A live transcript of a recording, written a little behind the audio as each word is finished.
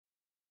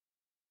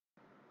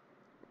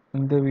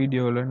இந்த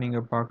வீடியோவில்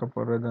நீங்கள் பார்க்க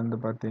போகிறது வந்து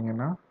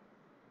பார்த்தீங்கன்னா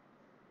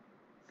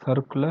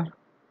சர்க்குலர்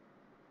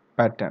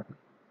பேட்டர்ன்.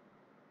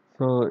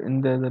 ஸோ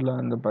இந்த இதில்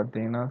வந்து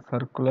பார்த்தீங்கன்னா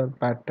சர்க்குலர்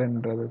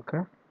பேட்டர்ன்றதுக்கு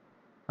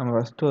நம்ம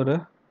ஃபஸ்ட்டு ஒரு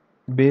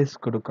பேஸ்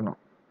கொடுக்கணும்.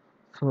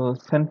 ஸோ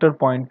சென்டர்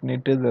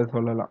பாயிண்ட்னிட்டு இதை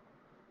சொல்லலாம்.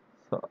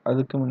 ஸோ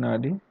அதுக்கு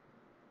முன்னாடி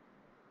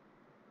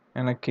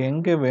எனக்கு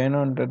எங்கே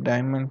வேணுன்ற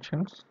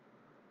டைமென்ஷன்ஸ்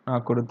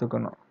நான்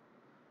கொடுத்துக்கணும்.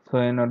 ஸோ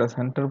என்னோடய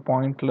சென்டர்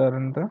பாயிண்டில்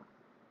இருந்து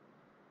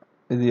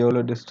இது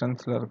எவ்வளோ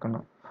டிஸ்டன்ஸில்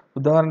இருக்கணும்.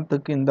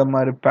 உதாரணத்துக்கு இந்த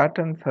மாதிரி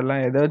பேட்டர்ன்ஸ்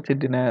எல்லாம் எதை வச்சு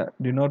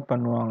டினோட்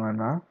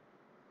பண்ணுவாங்கன்னா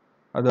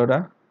அதோட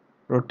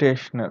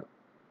ரொட்டேஷ்னல்.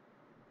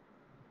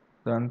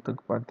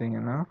 உதாரணத்துக்கு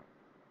பார்த்தீங்கன்னா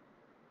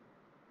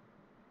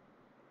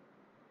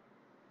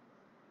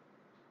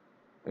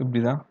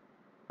இப்படி தான்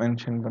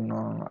மென்ஷன்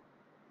பண்ணுவாங்க.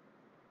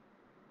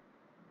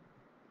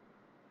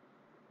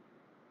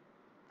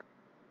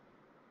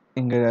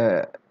 இங்கே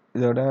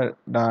இதோட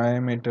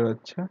டயாமீட்டர்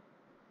வச்சு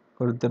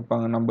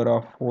கொடுத்துருப்பாங்க. நம்பர்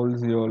ஆஃப்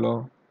ஹோல்ஸ் எவ்வளோ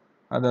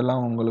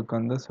அதெல்லாம் உங்களுக்கு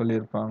வந்து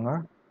சொல்லியிருப்பாங்க.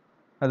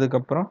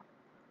 அதுக்கப்புறம்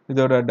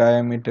இதோட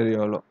டயாமீட்டர்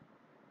எவ்வளோ,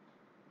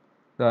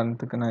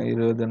 உதாரணத்துக்கு நான்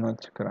 20ன்னு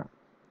வச்சுக்கிறேன்.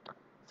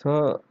 ஸோ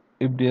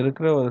இப்படி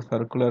இருக்கிற ஒரு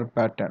சர்க்குலர்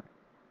பேட்டர்ன்.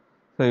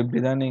 ஸோ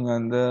இப்படி தான் நீங்கள்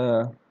வந்து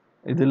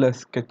இதில்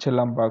ஸ்கெட்ச்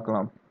எல்லாம்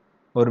பார்க்கலாம்.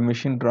 ஒரு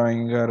மிஷின்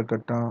ட்ராயிங்காக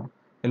இருக்கட்டும்,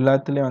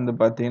 எல்லாத்துலேயும் வந்து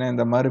பார்த்தீங்கன்னா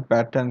இந்த மாதிரி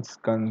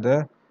பேட்டர்ன்ஸ்க்கு வந்து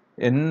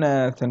என்ன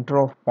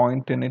சென்டர் ஆஃப்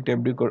பாயிண்ட்டுன்னுட்டு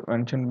எப்படி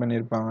மென்ஷன்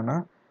பண்ணியிருப்பாங்கன்னா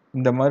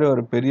இந்த மாதிரி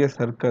ஒரு பெரிய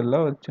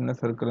சர்க்கிளில் ஒரு சின்ன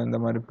சர்க்கிள் இந்த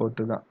மாதிரி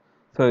போட்டு தான்.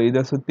 ஸோ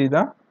இதை சுற்றி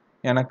தான்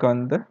எனக்கு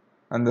வந்து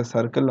அந்த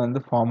சர்க்கிள் வந்து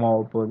ஃபார்ம்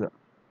ஆக போகுது.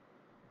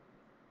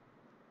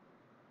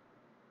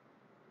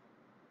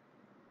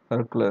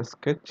 சர்க்குலர்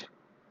ஸ்கெட்ச்,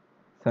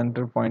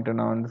 சென்டர் பாயிண்ட்டை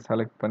நான் வந்து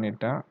செலக்ட்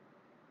பண்ணிட்டேன்.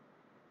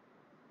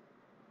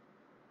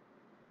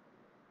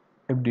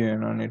 எப்படி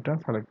வேணும்னுட்டு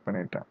செலக்ட்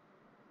பண்ணிட்டேன்.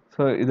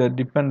 ஸோ இதை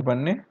டிபெண்ட்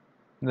பண்ணி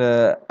இந்த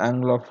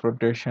ஆங்கிள் ஆஃப்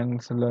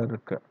ரொட்டேஷன்ஸில்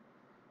இருக்குது.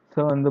 ஸோ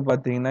வந்து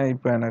பார்த்தீங்கன்னா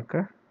இப்போ எனக்கு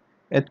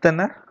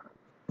எத்தனை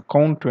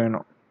கவுண்ட்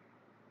வேணும்,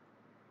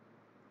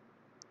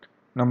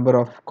 நம்பர்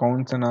ஆஃப்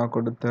கவுண்ட்ஸை நான்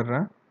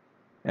கொடுத்துட்றேன்.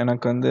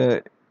 எனக்கு வந்து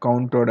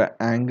கவுண்டோட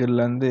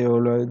ஆங்கிள்லேருந்து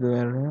எவ்வளோ இது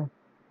வேணும்,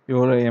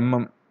 எவ்வளோ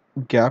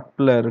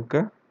கேப்பில்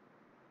இருக்குது,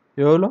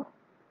 எவ்வளோ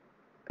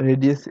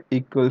ரேடியஸ்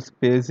ஈக்குவல்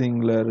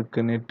ஸ்பேஸிங்கில்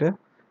இருக்குன்னுட்டு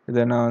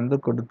இதை நான் வந்து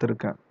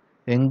கொடுத்துருக்கேன்.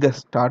 எங்கே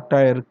ஸ்டார்ட்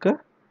ஆகிருக்கு,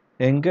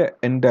 எங்கே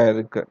எண்ட்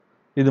ஆகிருக்கு.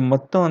 இது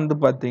மொத்தம் வந்து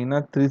பார்த்தீங்கன்னா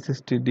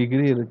 360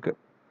 டிகிரி இருக்குது.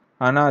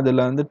 ஆனால்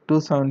அதில் வந்து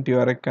 270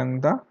 வரைக்கும்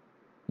தான்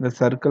இந்த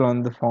சர்க்கிள்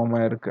வந்து ஃபார்ம்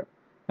ஆகிருக்கு.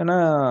 ஏன்னா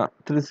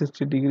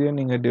 360 டிகிரியை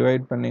நீங்கள்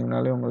டிவைட்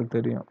பண்ணிங்கனாலே உங்களுக்கு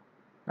தெரியும்.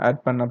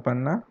 ஆட்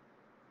பண்ண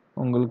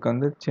உங்களுக்கு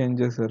வந்து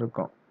சேஞ்சஸ்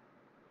இருக்கும்.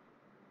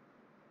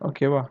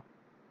 ஓகேவா?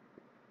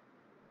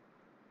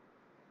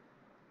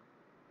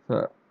 ஸோ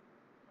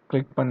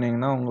கிளிக்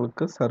பண்ணிங்கன்னா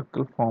உங்களுக்கு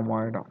சர்க்கிள் ஃபார்ம்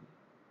ஆகிடும்.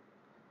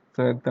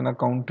 ஸோ எத்தனை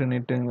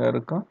கவுண்ட்டுன்னுட்டு இங்கே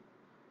இருக்கும்.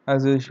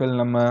 ஆஸ் யூஷுவல்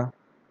நம்ம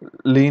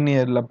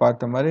லீனியரில்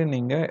பார்த்த மாதிரி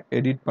நீங்கள்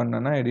எடிட்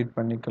பண்ணனா எடிட்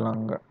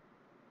பண்ணிக்கலாங்க.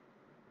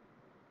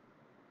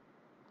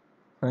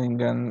 ஸோ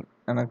இங்கே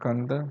எனக்கு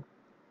வந்து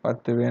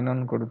 10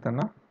 வேணும்னு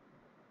கொடுத்தேன்னா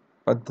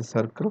 10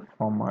 சர்க்கிள்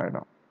ஃபார்ம்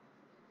ஆகிடும்.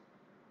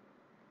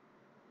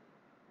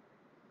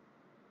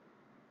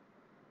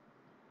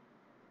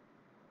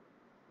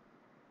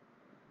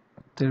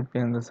 திருப்பி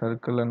அந்த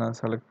சர்க்கிளை நான்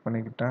செலக்ட்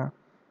பண்ணிக்கிட்டேன்.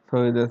 ஸோ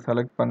இதை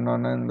செலக்ட்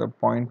பண்ணோன்னே இந்த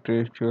பாயிண்ட்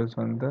ரேஷியோஸ்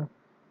வந்து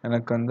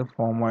எனக்கு வந்து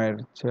ஃபார்ம்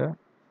ஆயிடுச்சு.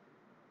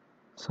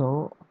 ஸோ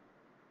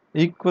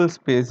ஈக்குவல்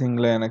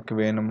ஸ்பேஸிங்கில் எனக்கு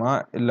வேணுமா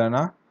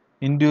இல்லைனா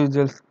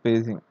இண்டிவிஜுவல்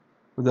ஸ்பேஸிங்.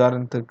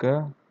 உதாரணத்துக்கு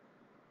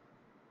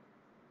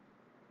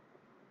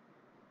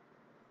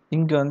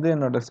இங்கே வந்து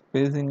என்னோடய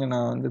ஸ்பேஸிங்கை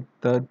நான் வந்து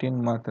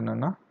 13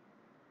 மாற்றினேன்னா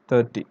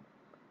 30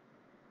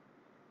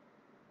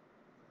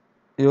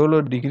 எவ்வளோ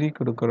டிகிரி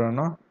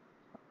கொடுக்குறோன்னா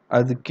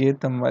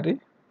அதுக்கேற்ற மாதிரி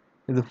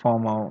இது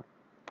ஃபார்ம் ஆகும்.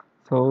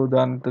 ஸோ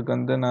உதாரணத்துக்கு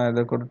வந்து நான்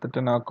இதை கொடுத்துட்டு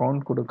நான்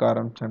கவுண்ட் கொடுக்க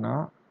ஆரம்பித்தேன்னா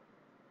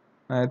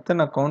நான்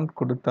எத்தனை கவுண்ட்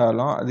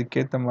கொடுத்தாலும்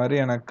அதுக்கேற்ற மாதிரி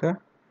எனக்கு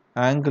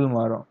ஆங்கிள்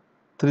மாறும்.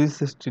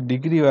 360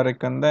 டிகிரி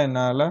வரைக்கும் தான்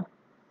என்னால்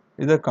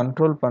இதை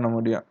கண்ட்ரோல் பண்ண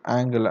முடியும்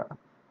ஆங்கிளை.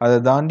 அதை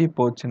தாண்டி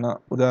போச்சுன்னா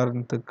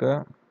உதாரணத்துக்கு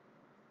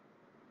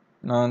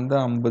நான் வந்து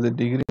 50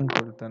 டிகிரின்னு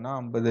கொடுத்தேன்னா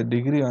 50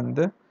 டிகிரி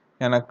வந்து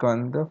எனக்கு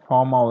வந்து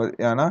ஃபார்ம் ஆகுது.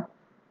 ஏன்னா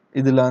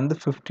இதில் வந்து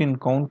 15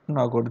 கவுண்ட்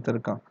நான்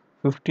கொடுத்துருக்கேன்.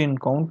 15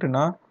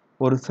 கவுண்ட்னா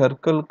ஒரு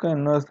சர்க்கிளுக்கு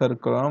இன்னொரு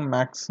சர்க்கிளும்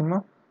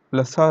maximum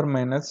plus R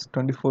minus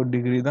 24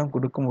 degree தான்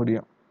கொடுக்க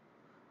முடியும்.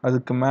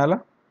 அதுக்கு மேலே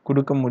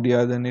கொடுக்க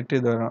முடியாதுன்னுட்டு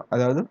இது வரும்.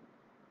 அதாவது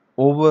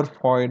ஓவர்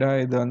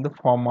ஃபாய்டாக இது வந்து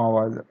ஃபார்ம்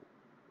ஆகாது.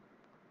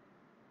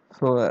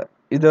 ஸோ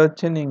இதை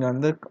வச்சு நீங்கள்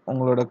வந்து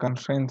உங்களோட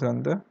கன்ஸ்ட்ரெயின்ஸ்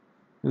வந்து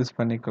யூஸ்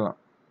பண்ணிக்கலாம்.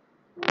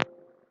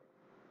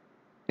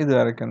 இது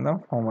வரைக்கும் தான்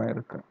ஃபார்ம்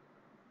ஆகிருக்கு.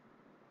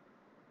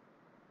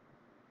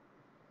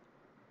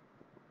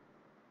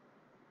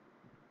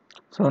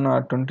 ஸோ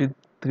நான்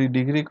 23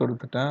 டிகிரி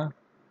கொடுத்துட்டேன்.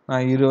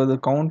 நான் 20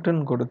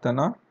 கவுண்ட்டுன்னு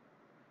கொடுத்தேன்னா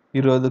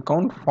 20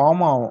 கவுண்ட்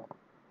ஃபார்ம் ஆகும்.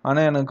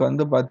 ஆனால் எனக்கு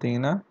வந்து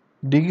பார்த்தீங்கன்னா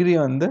டிகிரி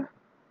வந்து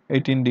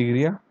 18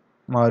 டிகிரியாக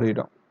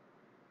மாறிடும்.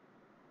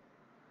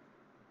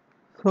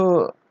 ஸோ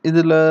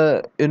இதில்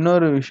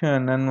இன்னொரு விஷயம்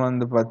என்னன்னு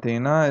வந்து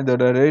பார்த்தீங்கன்னா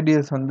இதோட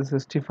ரேடியஸ் வந்து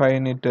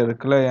 65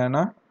 இருக்குல்ல.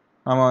 ஏன்னா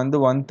நம்ம வந்து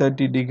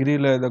 130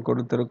 டிகிரியில் இதை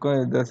கொடுத்துருக்கோம்.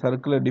 இதை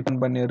சர்க்கிளை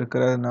டிபெண்ட் பண்ணி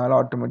இருக்கிறதுனால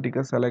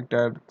ஆட்டோமேட்டிக்காக செலக்ட்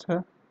ஆகிடுச்சு.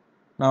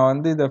 நான்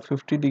வந்து இதை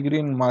 50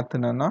 டிகிரின்னு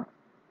மாற்றினேன்னா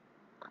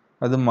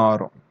அது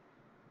மாறும்.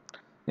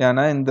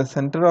 ஏன்னா இந்த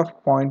சென்டர் ஆஃப்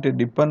பாயிண்ட்டை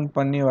டிபெண்ட்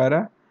பண்ணி வர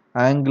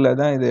ஆங்கிளை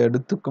தான் இதை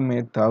எடுத்துக்குமே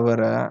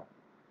தவிர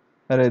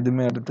வேறு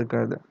எதுவுமே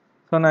எடுத்துக்காது.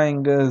 ஸோ நான்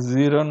இங்கே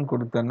 0ன்னு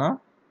கொடுத்தேன்னா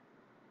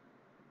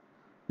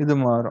இது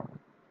மாறும்.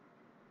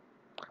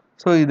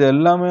 ஸோ இது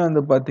எல்லாமே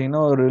வந்து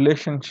பார்த்தீங்கன்னா ஒரு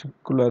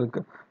ரிலேஷன்ஷிப்குள்ளே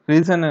இருக்குது.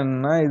 ரீசன்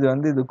என்னன்னா இது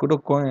வந்து இது கூட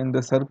இந்த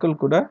சர்க்கிள்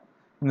கூட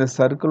இந்த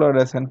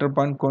சர்க்கிளோட சென்டர்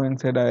பாயிண்ட்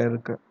கோயின்சைட்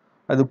ஆகிருக்கு.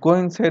 அது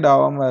கோயின்சைட்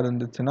ஆகாமல்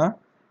இருந்துச்சுன்னா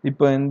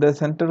இப்போ இந்த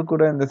சென்டர்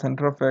கூட இந்த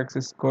சென்டர் ஆஃப்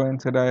ஆக்சிஸ்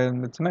கோயின்சைட்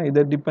ஆகிருந்துச்சுன்னா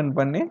இதை டிபெண்ட்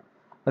பண்ணி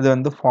அது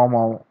வந்து ஃபார்ம்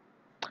ஆகும்.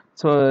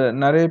 ஸோ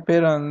நிறைய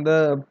பேர் வந்து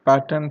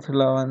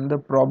பேட்டர்ன்ஸில் வந்து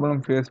ப்ராப்ளம்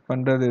ஃபேஸ்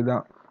பண்ணுறது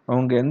இதுதான்.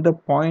 அவங்க எந்த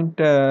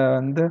பாயிண்ட்டை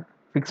வந்து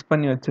ஃபிக்ஸ்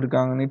பண்ணி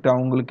வச்சுருக்காங்கன்னுட்டு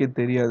அவங்களுக்கே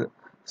தெரியாது.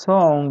 ஸோ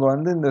அவங்க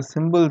வந்து இந்த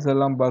சிம்பிள்ஸ்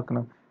எல்லாம்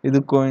பார்க்கணும். இது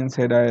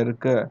கோயின்சைடாக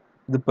இருக்குது,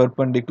 இது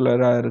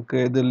பெர்பெண்டிகுலராக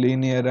இருக்குது, இது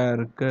லீனியராக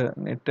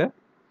இருக்குன்னுட்டு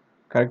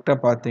கரெக்டாக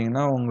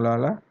பார்த்தீங்கன்னா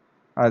உங்களால்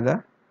அதை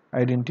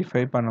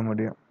ஐடென்டிஃபை பண்ண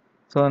முடியும்.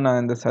 ஸோ நான்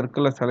இந்த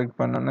சர்க்கிளை செலக்ட்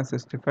பண்ணேன்னா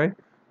 65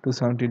 to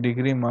 70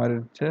 டிகிரி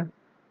மாறிடுச்சு.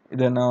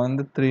 இதை நான்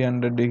வந்து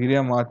 300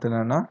 டிகிரியாக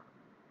மாற்றினேன்னா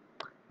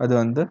அது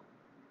வந்து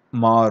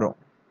மாறும்.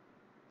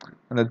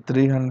 அந்த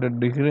 300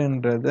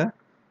 டிகிரின்றது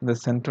இந்த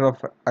சென்டர்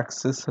ஆஃப்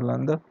ஆக்சிஸில்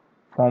வந்து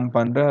ஃபார்ம்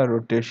பண்ணுற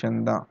ரொட்டேஷன்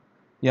தான்.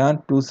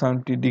 ஏன்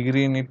 270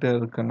 டிகிரின்னுட்டு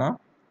இருக்குன்னா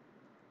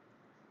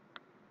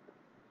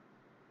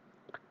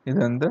இது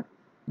வந்து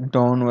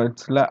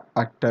டவுன்வர்ட்ஸில்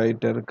ஆக்ட்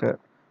ஆகிட்டு இருக்கு.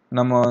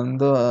 நம்ம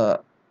வந்து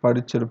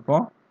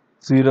படிச்சிருப்போம்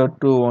 0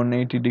 to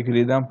 180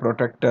 டிகிரி தான்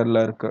ப்ரொடெக்டரில்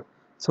இருக்குது.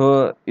 ஸோ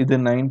இது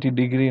 90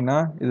 டிகிரினா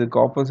இதுக்கு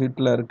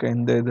ஆப்போசிட்டில் இருக்க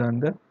இந்த இது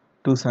வந்து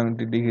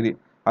 270 டிகிரி.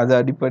 அதை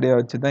அடிப்படையாக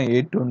வச்சு தான்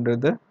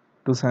A2ன்றது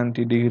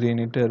 270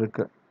 டிகிரின்னுட்டு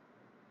இருக்குது.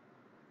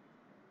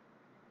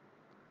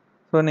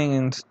 ஸோ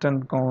நீங்கள்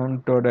இன்ஸ்டன்ட்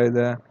கவுண்டோட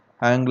இதை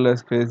ஆங்குலர்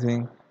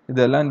ஸ்பேசிங்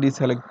இதெல்லாம்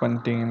டீசெலக்ட்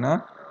பண்ணிட்டீங்கன்னா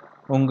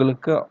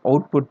உங்களுக்கு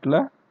அவுட்புட்டில்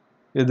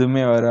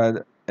எதுவுமே வராது.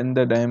 எந்த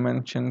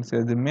டைமென்ஷன்ஸ்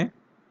எதுவுமே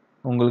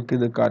உங்களுக்கு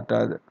இது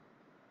காட்டாது.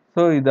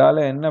 ஸோ இதால்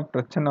என்ன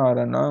பிரச்சனை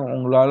வரேன்னா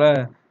உங்களால்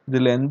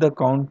இதில் எந்த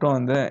கவுண்ட்டும்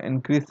வந்து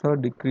இன்க்ரீஸோ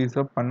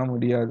டிக்ரீஸோ பண்ண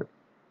முடியாது.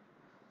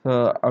 ஸோ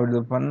அப்படி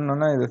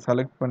பண்ணணுன்னா இதை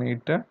செலக்ட்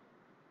பண்ணிக்கிட்டு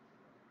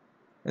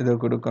இதை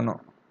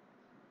கொடுக்கணும்.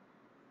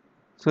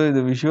 ஸோ இது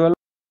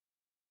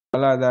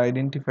விஷுவலாக அதை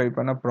ஐடென்டிஃபை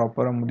பண்ண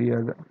ப்ராப்பராக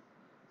முடியாது.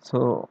 ஸோ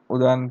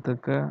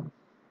உதாரணத்துக்கு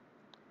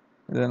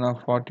இதை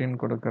நான்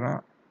 14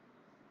 கொடுக்குறேன்.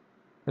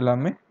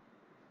 எல்லாமே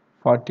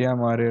 40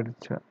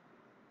 மாறிடுச்சு.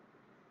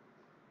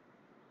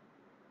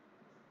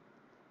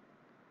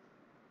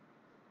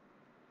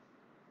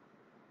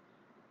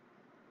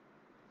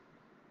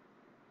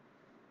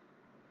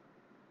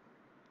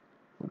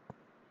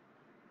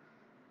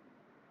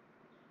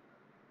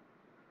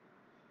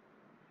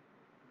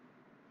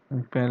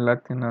 இப்போ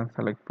எல்லாத்தையும் நான்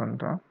செலக்ட்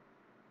பண்ணுறேன்.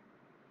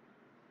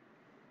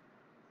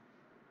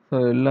 ஸோ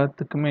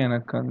எல்லாத்துக்குமே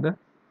எனக்கு வந்து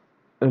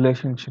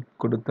ரிலேஷன்ஷிப்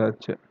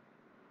கொடுத்தாச்சு.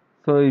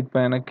 ஸோ இப்போ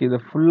எனக்கு இதை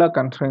ஃபுல்லாக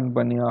கன்ஸ்ட்ரைன்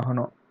பண்ணி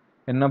ஆகணும்.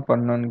 என்ன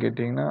பண்ணணும்னு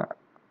கேட்டிங்கன்னா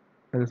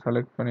இதை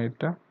செலக்ட்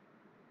பண்ணிவிட்டு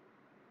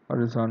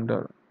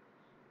ஹாரிசான்டல்.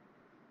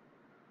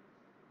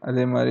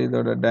 அதே மாதிரி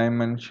இதோட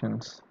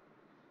டைமென்ஷன்ஸ்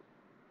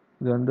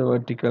இது வந்து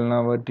வெர்டிக்கல்னா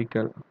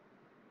வெர்டிக்கல்.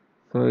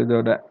 ஸோ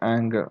இதோட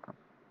ஆங்கிள்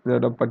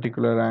இதோட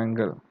பர்டிகுலர்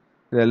ஆங்கிள்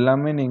இது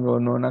எல்லாமே நீங்கள்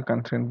ஒன்று ஒன்றா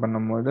கன்ஸ்ட்ரைன்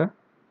பண்ணும்போது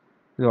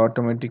இது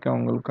ஆட்டோமேட்டிக்காக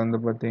உங்களுக்கு வந்து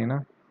பார்த்தீங்கன்னா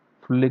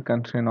ஃபுல்லி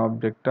கன்ஸ்ட்ரைன்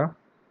ஆப்ஜெக்டாக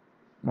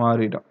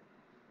மாறிடும்.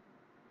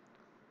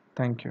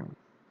 தேங்க்யூ.